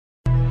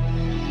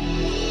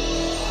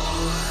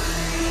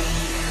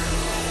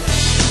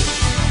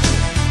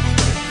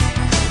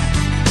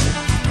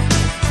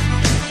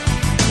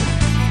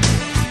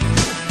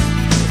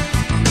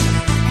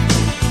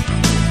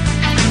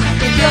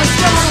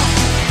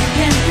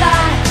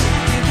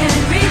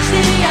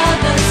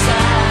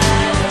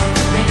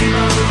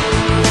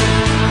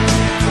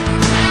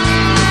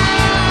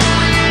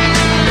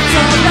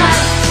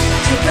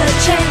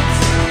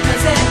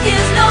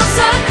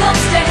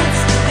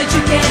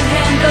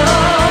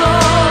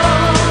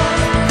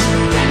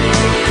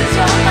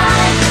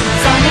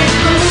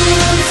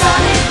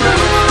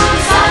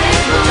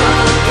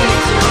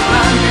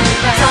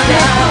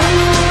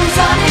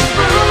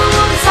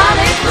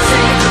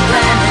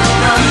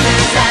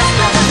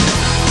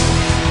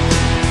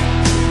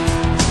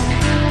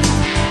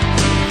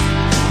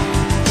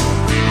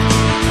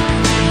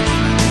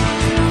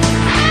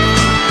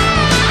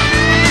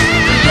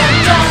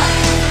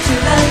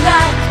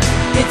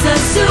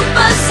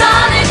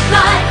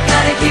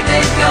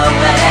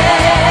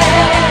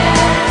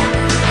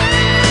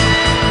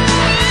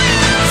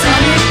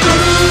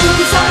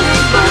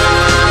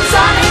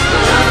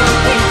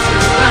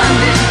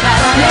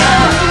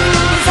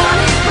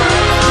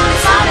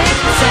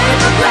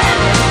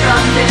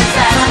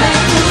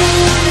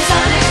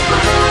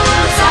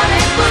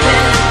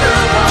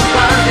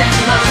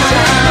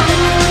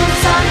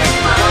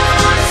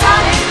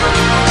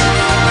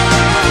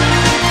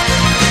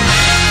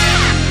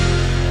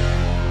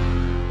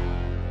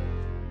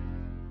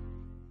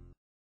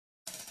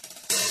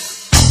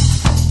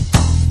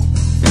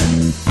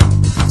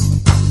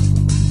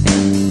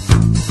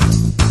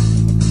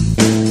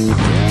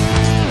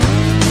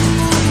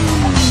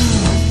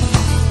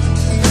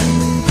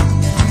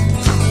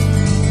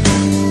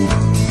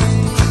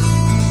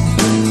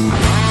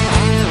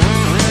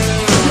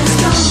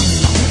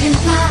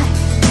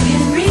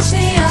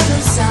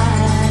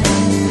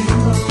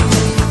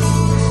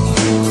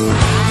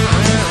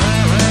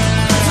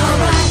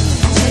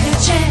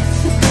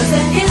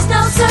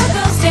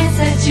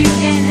that you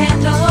can't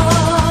handle.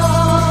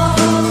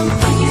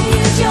 When you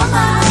use your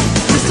mind,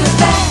 Mr.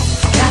 Bad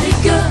got it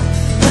good,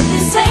 but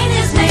this ain't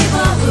his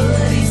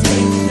neighborhood. He's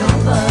taking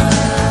over.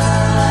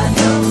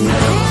 No, no.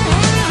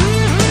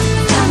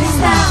 Time is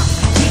now.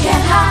 He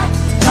can't hide.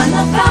 Find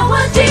the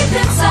power deep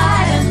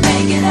inside and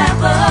make it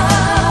happen.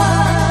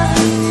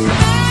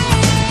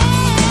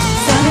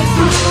 Sonic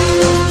Boom,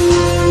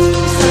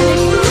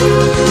 Sonic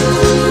Boom,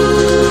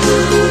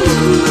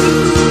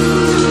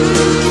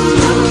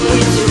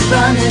 keeps you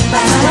running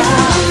faster.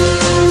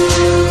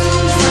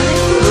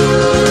 Sonic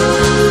Boom,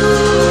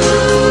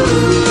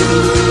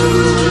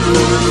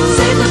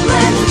 save the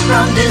planet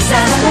from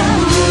disaster.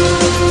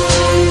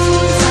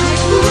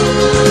 Sonic Boom,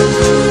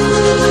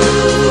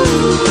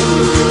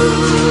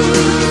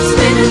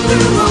 spinning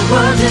through a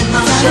world in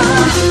motion.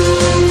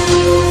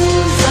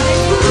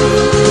 Sonic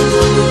Boom,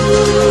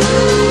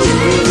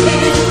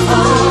 take it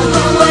all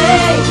the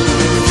way.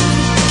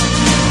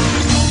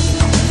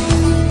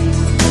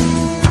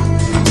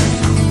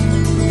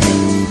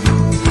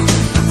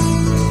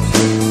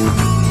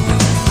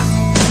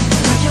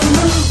 Work your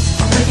moves,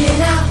 work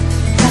it out.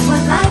 That's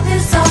what life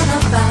is all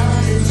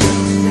about, is your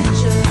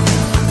adventure.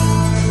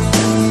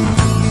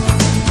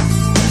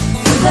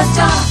 To the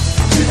dark,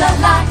 to the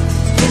light,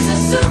 it's a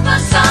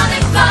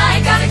supersonic flight.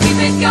 Gotta keep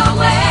it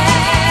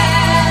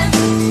going.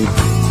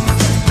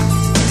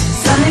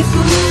 Sonic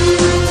Boom,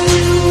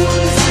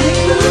 Sonic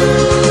Boom,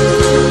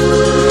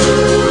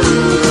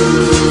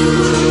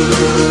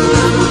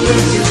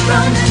 keeps you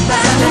running.